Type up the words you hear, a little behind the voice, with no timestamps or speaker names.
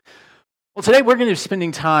Well, today we're going to be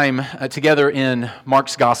spending time together in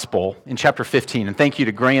Mark's Gospel in chapter 15. And thank you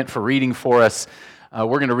to Grant for reading for us.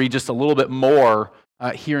 We're going to read just a little bit more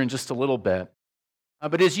here in just a little bit.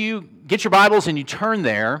 But as you get your Bibles and you turn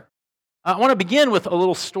there, I want to begin with a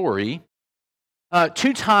little story.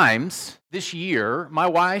 2 times this year, my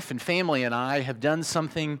wife and family and I have done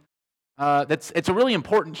something it's a really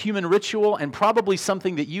important human ritual and probably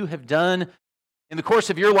something that you have done in the course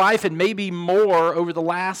of your life and maybe more over the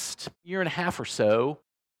last year and a half or so.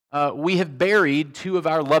 We have buried 2 of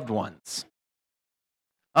our loved ones.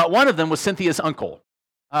 One of them was Cynthia's uncle,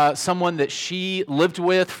 someone that she lived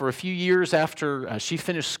with for a few years after she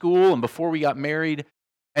finished school and before we got married,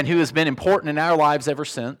 and who has been important in our lives ever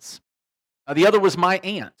since. The other was my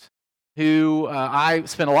aunt, who I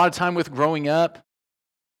spent a lot of time with growing up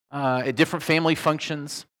at different family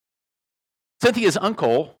functions. Cynthia's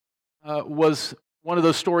uncle was one of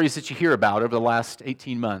those stories that you hear about over the last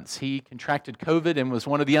 18 months. He contracted COVID and was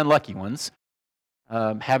one of the unlucky ones.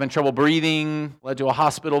 Having trouble breathing led to a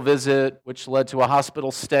hospital visit, which led to a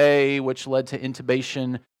hospital stay, which led to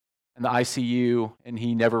intubation and the ICU, and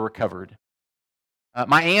he never recovered.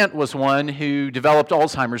 My aunt was one who developed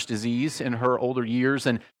Alzheimer's disease in her older years,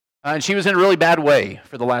 and she was in a really bad way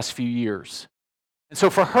for the last few years. And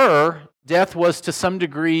so for her, death was to some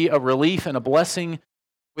degree a relief and a blessing.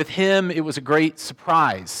 With him, it was a great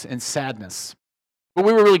surprise and sadness. But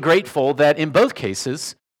we were really grateful that in both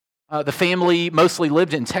cases, the family mostly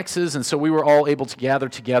lived in Texas, and so we were all able to gather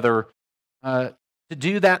together to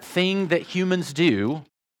do that thing that humans do,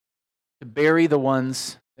 to bury the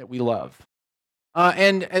ones that we love.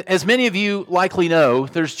 And as many of you likely know,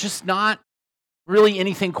 there's just not really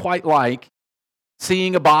anything quite like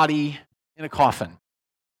seeing a body in a coffin,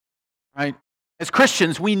 right? As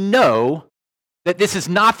Christians, we know that this is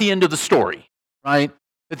not the end of the story, right?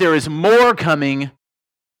 That there is more coming,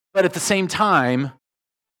 but at the same time,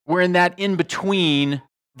 we're in that in-between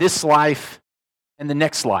this life and the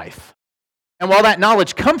next life. And while that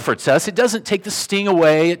knowledge comforts us, it doesn't take the sting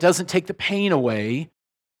away, it doesn't take the pain away,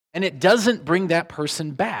 and it doesn't bring that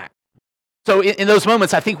person back. So in those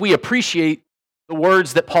moments, I think we appreciate the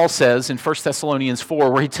words that Paul says in 1 Thessalonians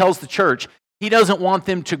 4, where he tells the church he doesn't want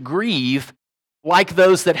them to grieve like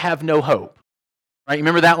those that have no hope. Right?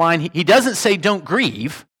 Remember that line? He doesn't say don't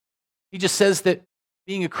grieve. He just says that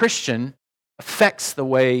being a Christian affects the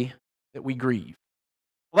way that we grieve.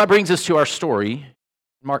 Well, that brings us to our story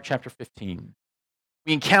in Mark chapter 15.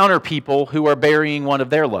 We encounter people who are burying one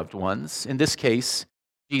of their loved ones, in this case,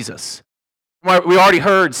 Jesus. We already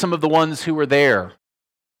heard some of the ones who were there.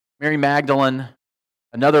 Mary Magdalene,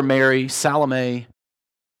 another Mary, Salome.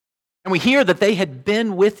 And we hear that they had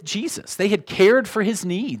been with Jesus. They had cared for his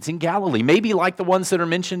needs in Galilee, maybe like the ones that are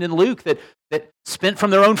mentioned in Luke that spent from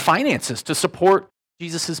their own finances to support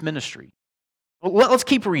Jesus' ministry. Well, let's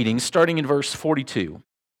keep reading, starting in verse 42.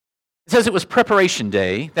 It says it was preparation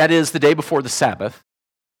day, that is, the day before the Sabbath.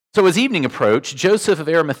 So as evening approached, Joseph of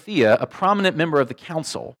Arimathea, a prominent member of the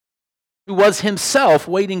council, who was himself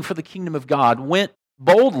waiting for the kingdom of God, went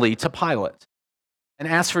boldly to Pilate and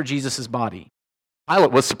asked for Jesus' body.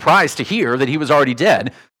 Pilate was surprised to hear that he was already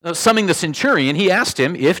dead. Summoning the centurion, he asked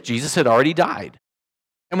him if Jesus had already died.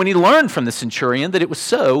 And when he learned from the centurion that it was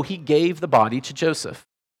so, he gave the body to Joseph.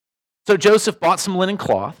 So Joseph bought some linen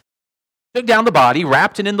cloth, took down the body,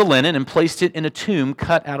 wrapped it in the linen, and placed it in a tomb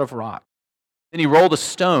cut out of rock. Then he rolled a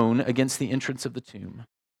stone against the entrance of the tomb.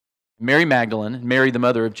 Mary Magdalene, Mary the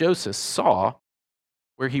mother of Joseph, saw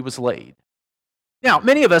where he was laid. Now,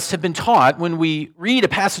 many of us have been taught when we read a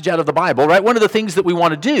passage out of the Bible, right? One of the things that we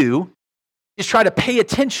want to do is try to pay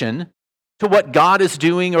attention to what God is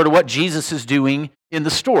doing or to what Jesus is doing in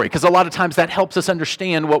the story, because a lot of times that helps us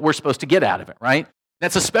understand what we're supposed to get out of it, right?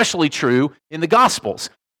 That's especially true in the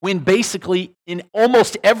Gospels, when basically in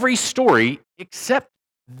almost every story, except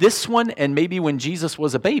this one and maybe when Jesus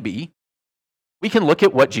was a baby, we can look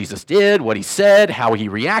at what Jesus did, what he said, how he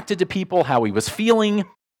reacted to people, how he was feeling.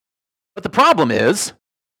 But the problem is,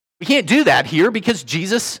 we can't do that here because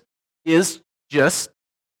Jesus is just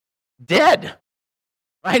dead,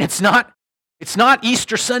 right? It's not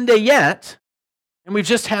Easter Sunday yet, and we've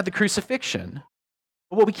just had the crucifixion.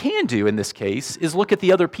 But what we can do in this case is look at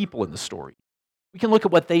the other people in the story. We can look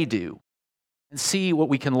at what they do and see what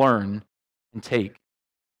we can learn and take.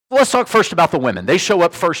 So let's talk first about the women. They show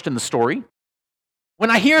up first in the story.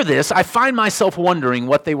 When I hear this, I find myself wondering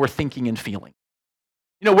what they were thinking and feeling.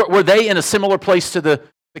 You know, were they in a similar place to the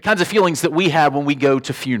kinds of feelings that we have when we go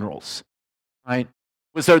to funerals, right?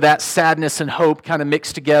 Was there that sadness and hope kind of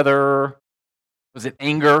mixed together? Was it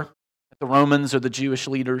anger at the Romans or the Jewish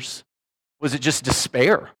leaders? Was it just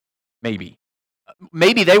despair, maybe?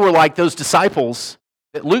 Maybe they were like those disciples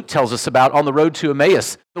that Luke tells us about on the road to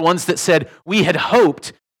Emmaus, the ones that said, we had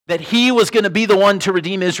hoped that he was going to be the one to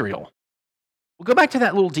redeem Israel. We'll go back to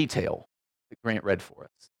that little detail that Grant read for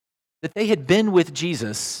us, that they had been with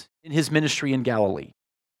Jesus in his ministry in Galilee.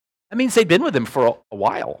 That means they'd been with him for a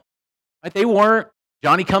while. Right? They weren't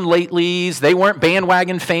Johnny-come-latelys. They weren't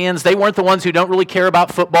bandwagon fans. They weren't the ones who don't really care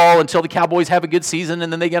about football until the Cowboys have a good season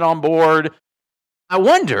and then they get on board. I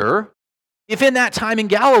wonder if in that time in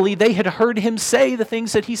Galilee they had heard him say the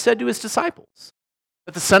things that he said to his disciples,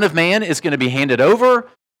 that the Son of Man is going to be handed over,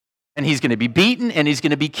 and he's going to be beaten, and he's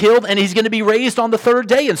going to be killed, and he's going to be raised on the third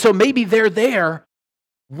day. And so maybe they're there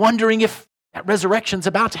wondering if that resurrection's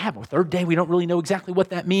about to happen. Well, third day, we don't really know exactly what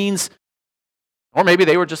that means. Or maybe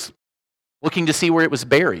they were just looking to see where it was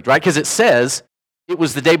buried, right? Because it says it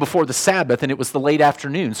was the day before the Sabbath, and it was the late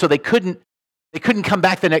afternoon. So they couldn't come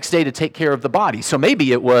back the next day to take care of the body. So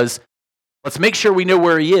maybe it was, let's make sure we know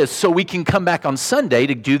where he is so we can come back on Sunday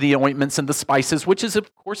to do the ointments and the spices, which is,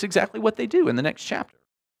 of course, exactly what they do in the next chapter.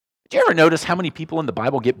 Did you ever notice how many people in the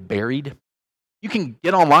Bible get buried? You can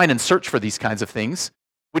get online and search for these kinds of things,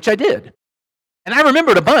 which I did. And I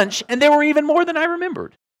remembered a bunch, and there were even more than I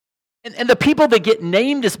remembered. And the people that get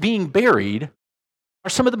named as being buried are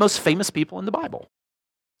some of the most famous people in the Bible.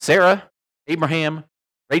 Sarah, Abraham,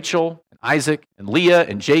 Rachel, and Isaac, and Leah,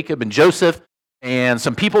 and Jacob, and Joseph, and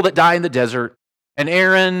some people that die in the desert, and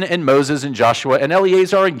Aaron, and Moses, and Joshua, and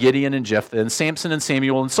Eleazar, and Gideon, and Jephthah, and Samson, and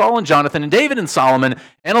Samuel, and Saul, and Jonathan, and David, and Solomon,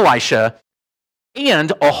 and Elisha,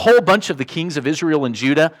 and a whole bunch of the kings of Israel and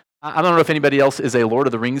Judah. I don't know if anybody else is a Lord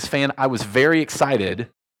of the Rings fan. I was very excited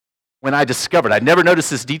when I discovered, I'd never noticed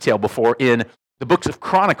this detail before, in the books of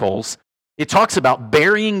Chronicles, it talks about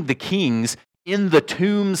burying the kings in the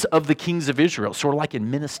tombs of the kings of Israel, sort of like in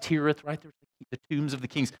Minas Tirith, right? There's the tombs of the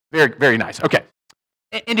kings. Very, very nice. Okay.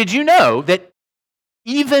 And did you know that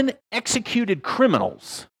even executed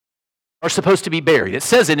criminals are supposed to be buried? It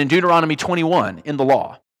says it in Deuteronomy 21 in the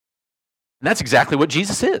law. And that's exactly what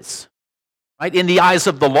Jesus is. Right? In the eyes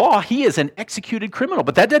of the law, he is an executed criminal,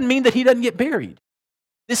 but that doesn't mean that he doesn't get buried.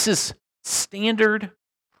 This is standard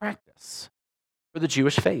practice for the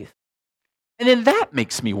Jewish faith. And then that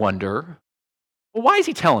makes me wonder, well, why is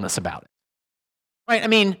he telling us about it? Right? I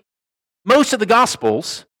mean, most of the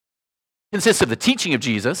Gospels consist of the teaching of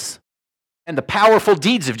Jesus and the powerful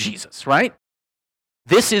deeds of Jesus, right?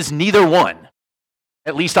 This is neither one,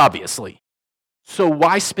 at least obviously. So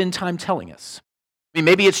why spend time telling us? I mean,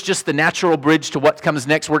 maybe it's just the natural bridge to what comes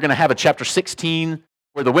next. We're going to have a chapter 16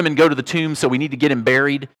 where the women go to the tomb, so we need to get him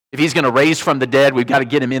buried. If he's going to raise from the dead, we've got to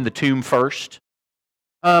get him in the tomb first.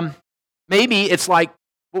 Maybe it's like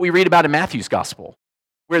what we read about in Matthew's gospel,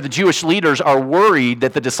 where the Jewish leaders are worried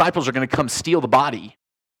that the disciples are going to come steal the body.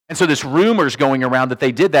 And so this rumor's going around that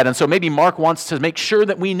they did that. And so maybe Mark wants to make sure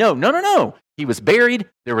that we know, no. He was buried.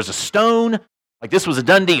 There was a stone. Like, this was a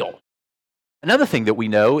done deal. Another thing that we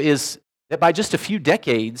know is that by just a few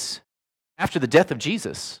decades after the death of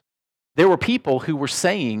Jesus, there were people who were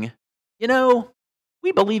saying,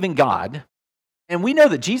 we believe in God, and we know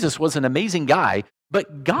that Jesus was an amazing guy,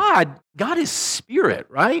 but God is spirit,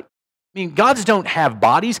 right? I mean, gods don't have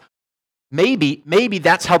bodies. Maybe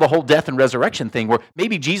that's how the whole death and resurrection thing, where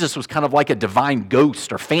maybe Jesus was kind of like a divine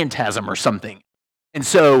ghost or phantasm or something. And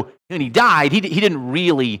so when he died, he didn't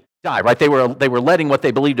really die, right? They were letting what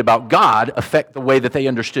they believed about God affect the way that they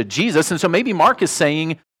understood Jesus. And so maybe Mark is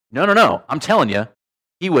saying, no, I'm telling you,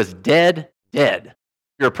 he was dead.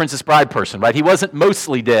 You're a Princess Bride person, right? He wasn't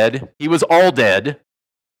mostly dead. He was all dead.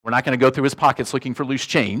 We're not going to go through his pockets looking for loose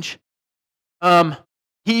change.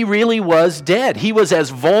 He really was dead. He was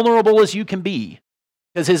as vulnerable as you can be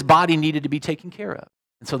because his body needed to be taken care of.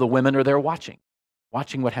 And so the women are there watching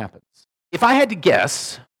what happens. If I had to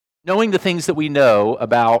guess, knowing the things that we know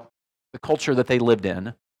about the culture that they lived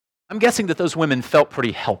in, I'm guessing that those women felt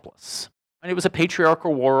pretty helpless. And it was a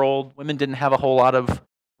patriarchal world. Women didn't have a whole lot of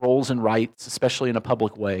roles and rights, especially in a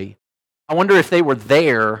public way. I wonder if they were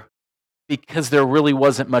there because there really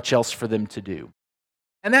wasn't much else for them to do.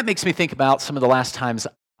 And that makes me think about some of the last times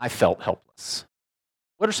I felt helpless.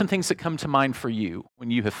 What are some things that come to mind for you when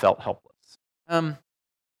you have felt helpless?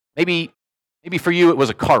 Maybe for you it was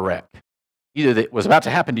a car wreck. Either that was about to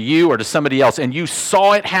happen to you or to somebody else, and you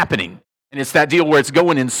saw it happening, and it's that deal where it's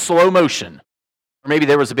going in slow motion. Or maybe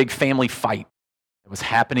there was a big family fight that was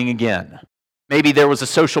happening again. Maybe there was a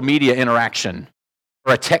social media interaction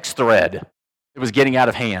or a text thread that was getting out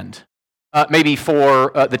of hand. Maybe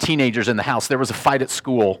for the teenagers in the house, there was a fight at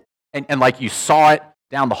school, and like you saw it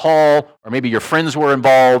down the hall, or maybe your friends were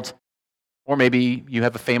involved, or maybe you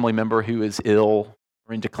have a family member who is ill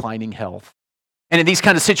or in declining health. And in these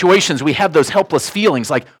kind of situations, we have those helpless feelings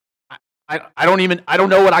like, I don't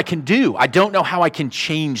know what I can do. I don't know how I can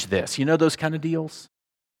change this. You know those kind of deals?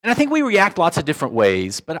 And I think we react lots of different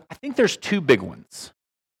ways, but I think there's two big ones.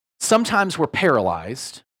 Sometimes we're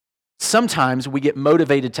paralyzed. Sometimes we get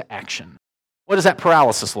motivated to action. What does that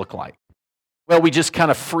paralysis look like? Well, we just kind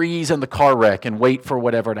of freeze in the car wreck and wait for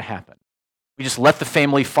whatever to happen. We just let the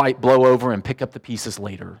family fight blow over and pick up the pieces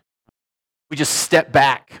later. We just step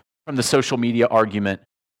back from the social media argument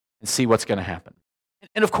and see what's going to happen.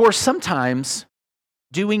 And of course, sometimes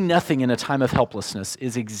doing nothing in a time of helplessness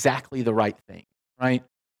is exactly the right thing, right?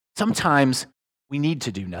 Sometimes we need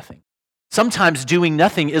to do nothing. Sometimes doing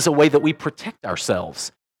nothing is a way that we protect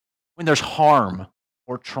ourselves when there's harm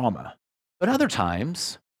or trauma. But other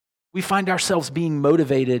times, we find ourselves being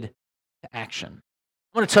motivated to action.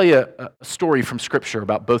 I want to tell you a story from Scripture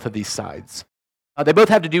about both of these sides. They both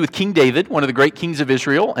have to do with King David, one of the great kings of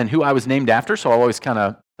Israel, and who I was named after, so I always kind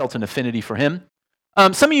of felt an affinity for him.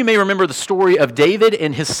 Some of you may remember the story of David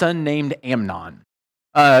and his son named Amnon.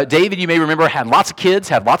 David, you may remember, had lots of kids,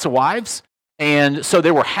 had lots of wives, and so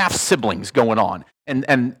there were half-siblings going on.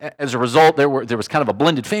 And as a result, there was kind of a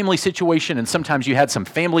blended family situation, and sometimes you had some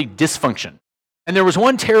family dysfunction. And there was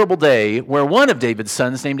one terrible day where one of David's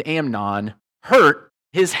sons, named Amnon, hurt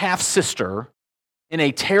his half-sister in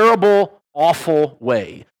a terrible, awful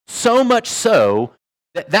way. So much so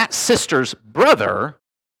that sister's brother,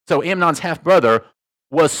 so Amnon's half-brother,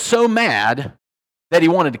 was so mad that he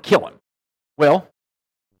wanted to kill him. Well,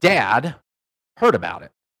 Dad heard about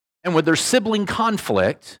it. And with their sibling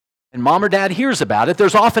conflict, and Mom or Dad hears about it,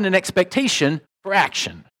 there's often an expectation for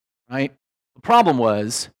action, right? The problem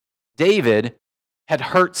was David had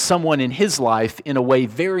hurt someone in his life in a way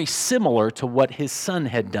very similar to what his son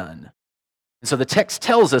had done. And so the text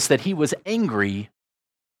tells us that he was angry,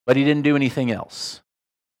 but he didn't do anything else.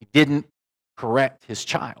 He didn't correct his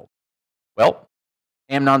child. Well,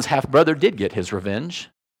 Amnon's half-brother did get his revenge,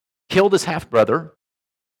 killed his half-brother.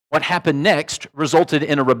 What happened next resulted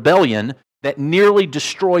in a rebellion that nearly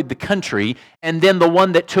destroyed the country, and then the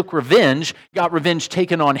one that took revenge got revenge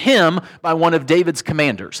taken on him by one of David's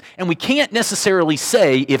commanders. And we can't necessarily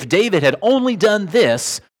say if David had only done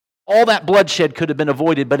this, all that bloodshed could have been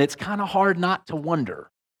avoided, but it's kind of hard not to wonder.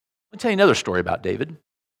 Let me tell you another story about David.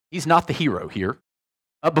 He's not the hero here.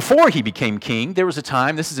 Before he became king, there was a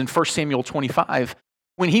time, this is in 1 Samuel 25,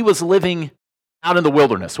 when he was living out in the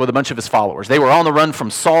wilderness with a bunch of his followers. They were on the run from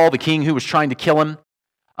Saul, the king who was trying to kill him.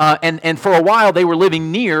 And for a while, they were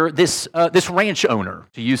living near this ranch owner,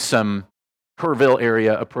 to use some Kerrville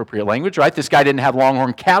area appropriate language, right? This guy didn't have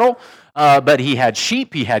longhorn cattle, but he had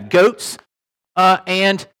sheep, he had goats,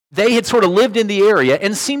 and they had sort of lived in the area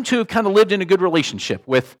and seemed to have kind of lived in a good relationship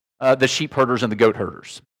with the sheep herders and the goat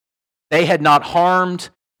herders. They had not harmed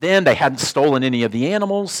them, they hadn't stolen any of the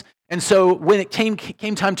animals, and so when it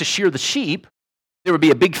came time to shear the sheep, there would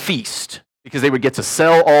be a big feast because they would get to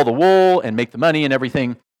sell all the wool and make the money and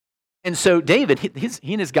everything. And so David,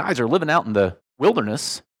 he and his guys are living out in the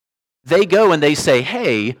wilderness. They go and they say,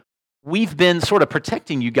 hey, we've been sort of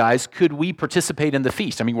protecting you guys. Could we participate in the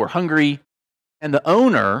feast? I mean, we're hungry. And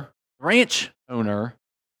the ranch owner,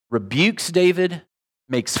 rebukes David,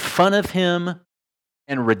 makes fun of him,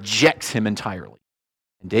 and rejects him entirely.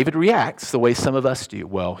 And David reacts the way some of us do.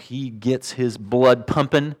 Well, he gets his blood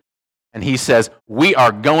pumping, and he says, we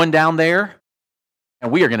are going down there,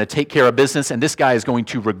 and we are going to take care of business, and this guy is going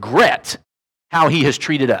to regret how he has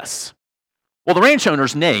treated us. Well, the ranch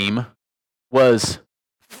owner's name was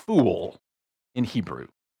Fool in Hebrew,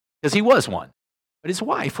 because he was one. But his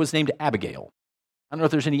wife was named Abigail. I don't know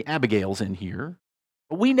if there's any Abigails in here,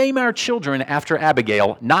 but we name our children after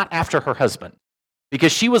Abigail, not after her husband,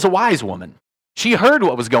 because she was a wise woman. She heard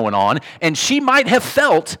what was going on, and she might have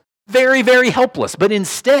felt very, very helpless, but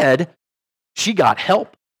instead, she got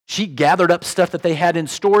help. She gathered up stuff that they had in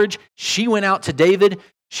storage. She went out to David.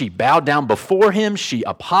 She bowed down before him. She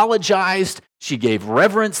apologized. She gave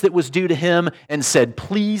reverence that was due to him and said,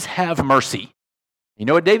 please have mercy. You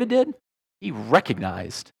know what David did? He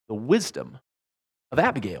recognized the wisdom of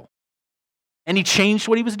Abigail, and he changed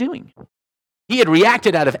what he was doing. He had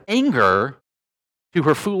reacted out of anger to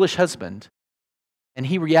her foolish husband, and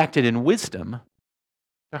he reacted in wisdom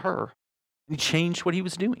to her, and he changed what he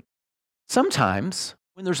was doing. Sometimes,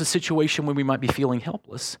 when there's a situation where we might be feeling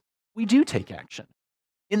helpless, we do take action.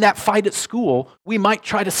 In that fight at school, we might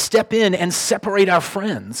try to step in and separate our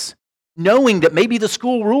friends, knowing that maybe the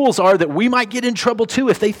school rules are that we might get in trouble too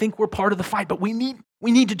if they think we're part of the fight, but we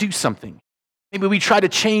need to do something. Maybe we try to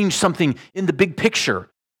change something in the big picture,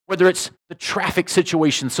 whether it's the traffic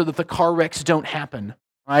situation so that the car wrecks don't happen,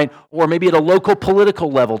 right? Or maybe at a local political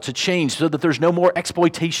level to change so that there's no more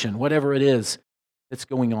exploitation, whatever it is that's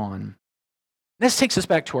going on. This takes us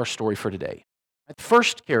back to our story for today. The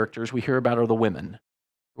first characters we hear about are the women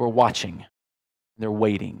who are watching and they're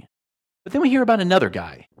waiting. But then we hear about another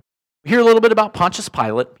guy. We hear a little bit about Pontius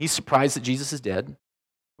Pilate. He's surprised that Jesus is dead.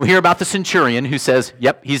 We hear about the centurion who says,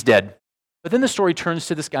 yep, he's dead. But then the story turns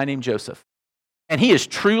to this guy named Joseph. And he is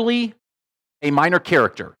truly a minor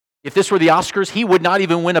character. If this were the Oscars, he would not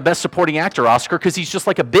even win a Best Supporting Actor Oscar because he's just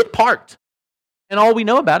like a bit part. And all we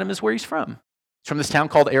know about him is where he's from. He's from this town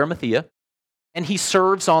called Arimathea, and he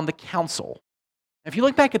serves on the council. If you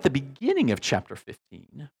look back at the beginning of chapter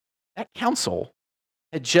 15, that council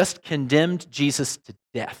had just condemned Jesus to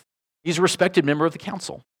death. He's a respected member of the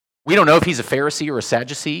council. We don't know if he's a Pharisee or a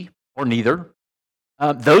Sadducee, or neither.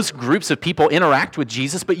 Those groups of people interact with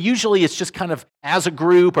Jesus, but usually it's just kind of as a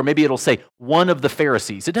group, or maybe it'll say one of the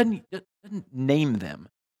Pharisees. It doesn't name them.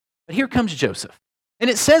 But here comes Joseph. And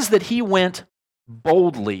it says that he went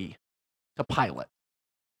boldly to Pilate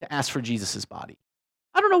to ask for Jesus' body.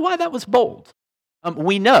 I don't know why that was bold.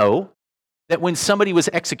 We know that when somebody was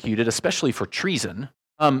executed, especially for treason,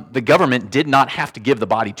 the government did not have to give the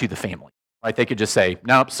body to the family. Right? They could just say,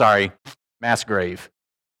 nope, sorry, mass grave.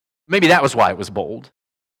 Maybe that was why it was bold.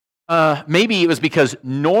 Maybe it was because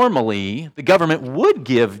normally the government would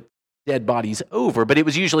give dead bodies over, but it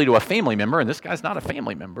was usually to a family member, and this guy's not a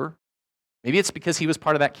family member. Maybe it's because he was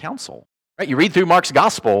part of that council. Right? You read through Mark's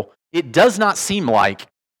gospel, it does not seem like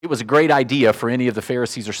it was a great idea for any of the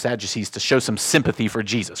Pharisees or Sadducees to show some sympathy for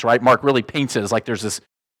Jesus, right? Mark really paints it as like there's this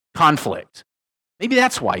conflict. Maybe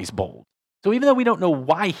that's why he's bold. So even though we don't know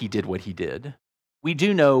why he did what he did, we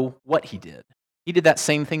do know what he did. He did that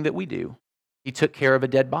same thing that we do. He took care of a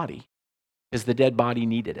dead body because the dead body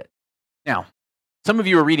needed it. Now, some of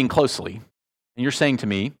you are reading closely, and you're saying to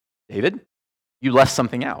me, David, you left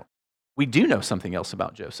something out. We do know something else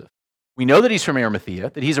about Joseph. We know that he's from Arimathea,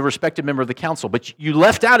 that he's a respected member of the council, but you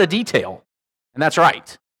left out a detail, and that's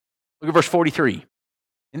right. Look at verse 43.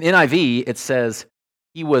 In NIV, it says,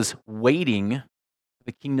 he was waiting for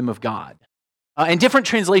the kingdom of God. And different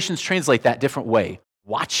translations translate that different way.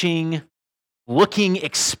 Watching, looking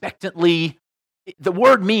expectantly. The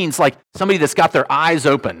word means like somebody that's got their eyes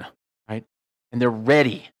open, right? And they're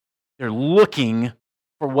ready. They're looking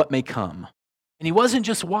for what may come. And he wasn't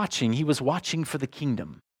just watching, he was watching for the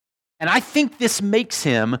kingdom. And I think this makes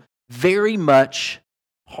him very much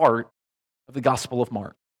part of the Gospel of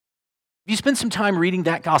Mark. If you spend some time reading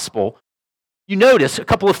that gospel, you notice a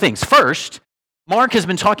couple of things. First, Mark has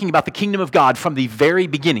been talking about the kingdom of God from the very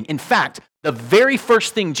beginning. In fact, the very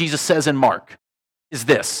first thing Jesus says in Mark is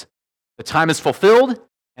this: the time is fulfilled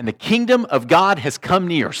and the kingdom of God has come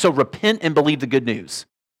near. So repent and believe the good news.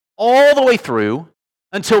 All the way through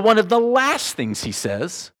until one of the last things he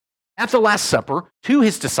says at the Last Supper to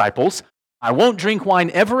his disciples, I won't drink wine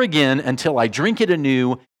ever again until I drink it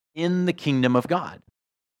anew in the kingdom of God.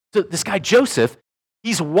 So this guy Joseph,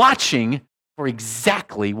 he's watching for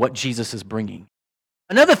exactly what Jesus is bringing.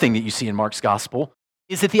 Another thing that you see in Mark's gospel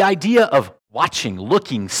is that the idea of watching,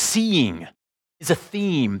 looking, seeing is a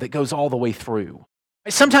theme that goes all the way through.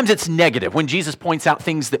 Sometimes it's negative when Jesus points out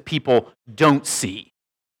things that people don't see.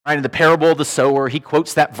 Right? In the parable of the sower, he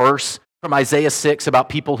quotes that verse from Isaiah 6 about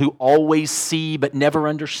people who always see but never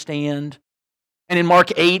understand. And in Mark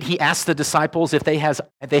 8, he asks the disciples if they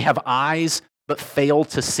have eyes but fail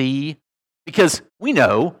to see, because we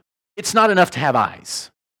know it's not enough to have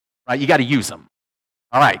eyes, right? You got to use them.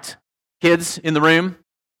 All right, kids in the room,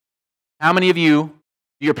 how many of you,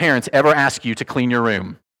 do your parents ever ask you to clean your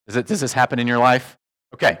room? Does this happen in your life?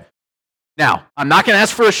 Okay. Now, I'm not going to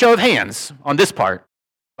ask for a show of hands on this part,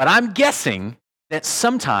 but I'm guessing that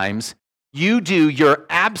sometimes you do your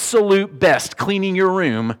absolute best cleaning your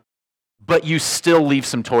room, but you still leave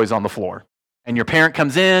some toys on the floor. And your parent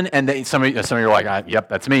comes in, and some of you are like, yep,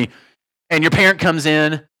 that's me. And your parent comes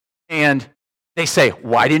in, and they say,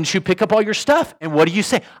 why didn't you pick up all your stuff? And what do you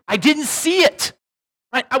say? I didn't see it.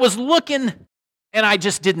 Right? I was looking, and I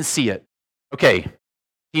just didn't see it. Okay,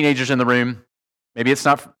 teenagers in the room, maybe it's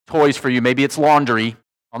not toys for you. Maybe it's laundry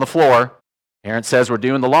on the floor. Parent says, we're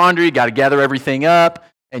doing the laundry. Got to gather everything up.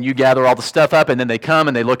 And you gather all the stuff up, and then they come,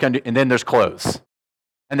 and they look under, and then there's clothes.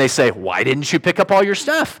 And they say, why didn't you pick up all your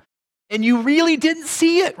stuff? And you really didn't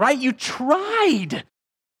see it, right? You tried.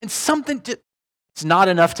 And it's not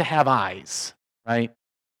enough to have eyes, right?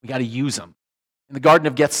 We got to use them. In the Garden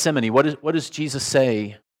of Gethsemane, what does Jesus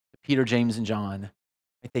say to Peter, James, and John?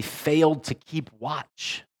 Right? They failed to keep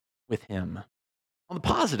watch with him. On the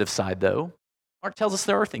positive side, though, Mark tells us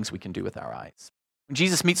there are things we can do with our eyes. When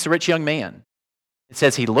Jesus meets the rich young man, it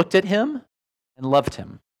says he looked at him and loved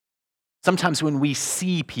him. Sometimes when we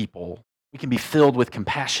see people, we can be filled with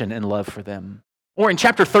compassion and love for them. Or in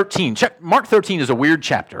chapter 13, Mark 13 is a weird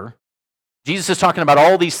chapter. Jesus is talking about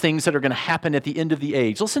all these things that are going to happen at the end of the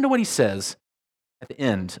age. Listen to what he says at the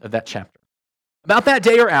end of that chapter. About that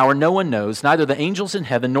day or hour, no one knows, neither the angels in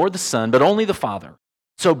heaven nor the Son, but only the Father.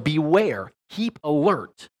 So beware, keep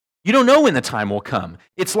alert. You don't know when the time will come.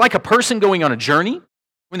 It's like a person going on a journey.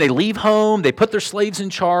 When they leave home, they put their slaves in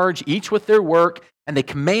charge, each with their work, and they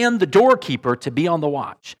command the doorkeeper to be on the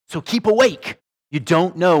watch. So keep awake. You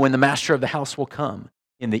don't know when the master of the house will come,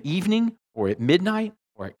 in the evening, or at midnight,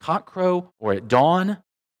 or at cockcrow, or at dawn.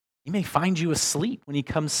 He may find you asleep when he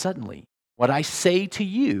comes suddenly. What I say to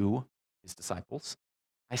you, his disciples,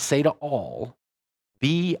 I say to all,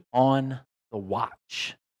 be on the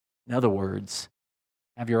watch. In other words,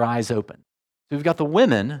 have your eyes open. So we've got the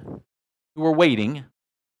women who are waiting.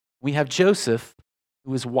 We have Joseph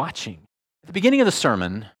who is watching. At the beginning of the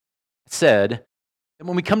sermon, it said that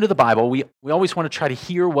when we come to the Bible, we always want to try to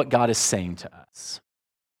hear what God is saying to us.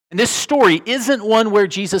 And this story isn't one where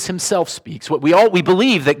Jesus himself speaks. We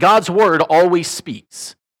believe that God's word always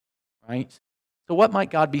speaks, right? So what might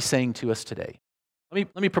God be saying to us today?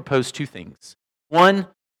 Let me propose two things. One,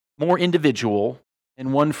 more individual,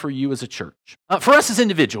 and one for you as a church. For us as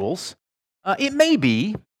individuals, it may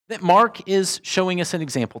be that Mark is showing us an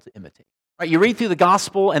example to imitate. Right? You read through the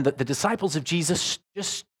gospel, and the disciples of Jesus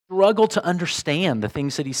just struggle to understand the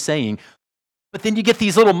things that he's saying. But then you get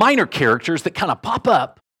these little minor characters that kind of pop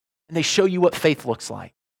up, and they show you what faith looks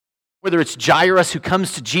like. Whether it's Jairus who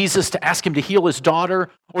comes to Jesus to ask him to heal his daughter,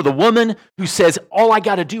 or the woman who says, all I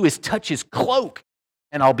got to do is touch his cloak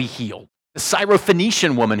and I'll be healed. The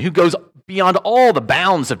Syrophoenician woman who goes beyond all the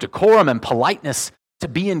bounds of decorum and politeness to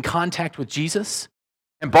be in contact with Jesus.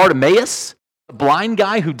 And Bartimaeus, the blind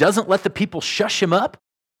guy who doesn't let the people shush him up,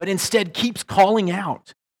 but instead keeps calling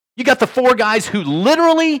out. You got the four guys who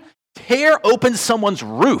literally tear open someone's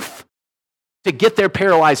roof to get their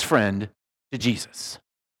paralyzed friend to Jesus.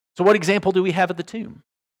 So what example do we have at the tomb?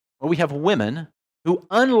 Well, we have women who,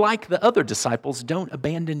 unlike the other disciples, don't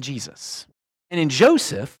abandon Jesus. And in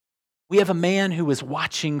Joseph, we have a man who is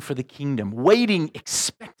watching for the kingdom, waiting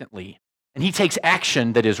expectantly, and he takes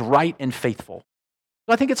action that is right and faithful.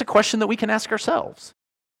 So I think it's a question that we can ask ourselves.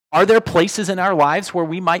 Are there places in our lives where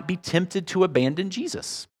we might be tempted to abandon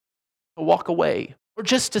Jesus, to walk away, or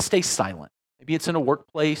just to stay silent? Maybe it's in a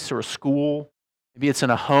workplace or a school. Maybe it's in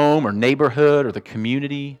a home or neighborhood or the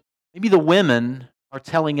community. Maybe the women are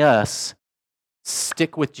telling us,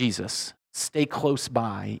 stick with Jesus, stay close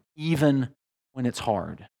by, even when it's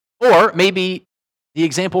hard. Or maybe the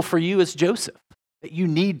example for you is Joseph, that you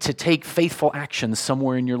need to take faithful action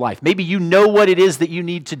somewhere in your life. Maybe you know what it is that you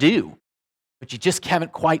need to do, but you just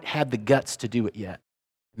haven't quite had the guts to do it yet.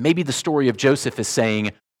 Maybe the story of Joseph is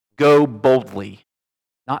saying, go boldly,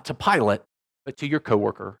 not to Pilate, but to your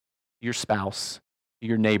coworker, your spouse, to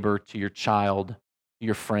your neighbor, to your child, to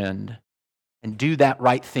your friend, and do that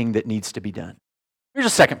right thing that needs to be done. Here's a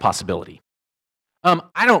second possibility.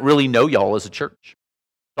 I don't really know y'all as a church,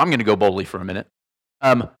 so I'm going to go boldly for a minute.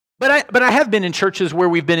 But I have been in churches where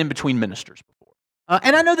we've been in between ministers before.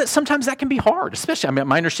 And I know that sometimes that can be hard, especially,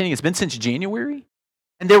 my understanding it's been since January,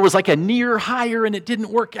 and there was like a near hire and it didn't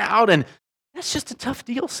work out, and that's just a tough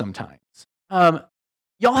deal sometimes.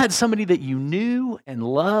 Y'all had somebody that you knew and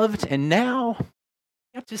loved, and now you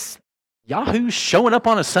have just yahoos showing up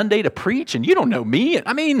on a Sunday to preach, and you don't know me.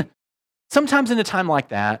 I mean, sometimes in a time like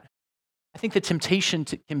that, I think the temptation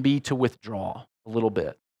can be to withdraw a little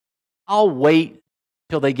bit. I'll wait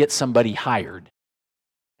till they get somebody hired,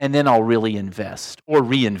 and then I'll really invest or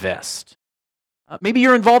reinvest. Maybe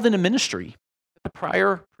you're involved in a ministry that the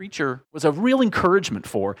prior preacher was a real encouragement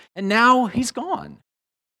for, and now he's gone.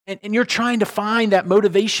 And you're trying to find that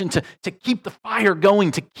motivation to keep the fire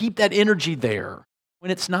going, to keep that energy there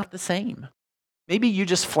when it's not the same. Maybe you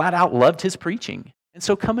just flat out loved his preaching, and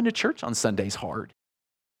so coming to church on Sunday's hard.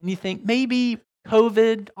 And you think, maybe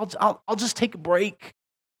COVID, I'll just take a break,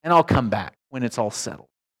 and I'll come back when it's all settled.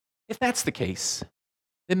 If that's the case,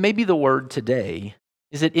 then maybe the word today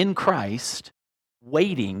is that in Christ,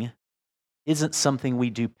 waiting isn't something we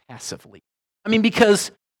do passively. I mean,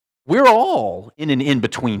 because we're all in an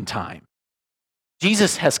in-between time.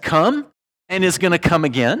 Jesus has come and is going to come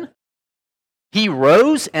again. He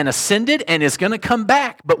rose and ascended and is going to come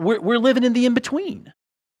back, but we're living in the in-between.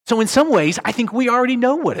 So in some ways, I think we already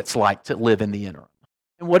know what it's like to live in the interim.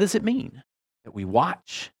 And what does it mean? That we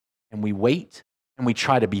watch and we wait and we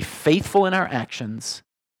try to be faithful in our actions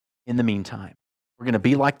in the meantime. We're going to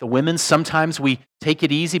be like the women. Sometimes we take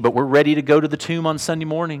it easy, but we're ready to go to the tomb on Sunday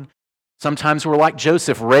morning. Sometimes we're like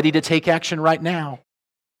Joseph, ready to take action right now,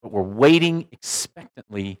 but we're waiting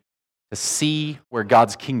expectantly to see where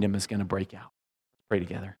God's kingdom is going to break out. Let's pray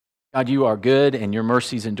together. God, you are good and your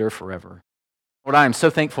mercies endure forever. Lord, I am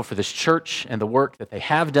so thankful for this church and the work that they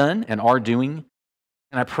have done and are doing.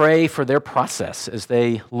 And I pray for their process as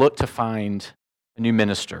they look to find a new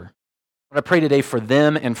minister. Lord, I pray today for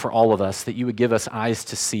them and for all of us that you would give us eyes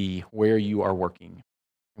to see where you are working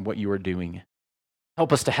and what you are doing.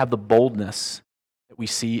 Help us to have the boldness that we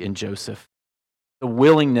see in Joseph, the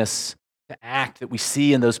willingness to act that we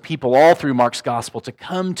see in those people all through Mark's gospel, to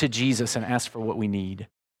come to Jesus and ask for what we need.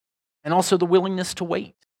 And also the willingness to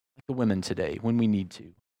wait, like the women today, when we need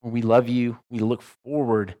to. When we love you, we look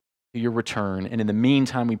forward to your return. And in the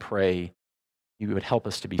meantime, we pray you would help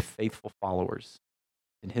us to be faithful followers.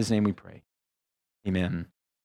 In his name we pray. Amen.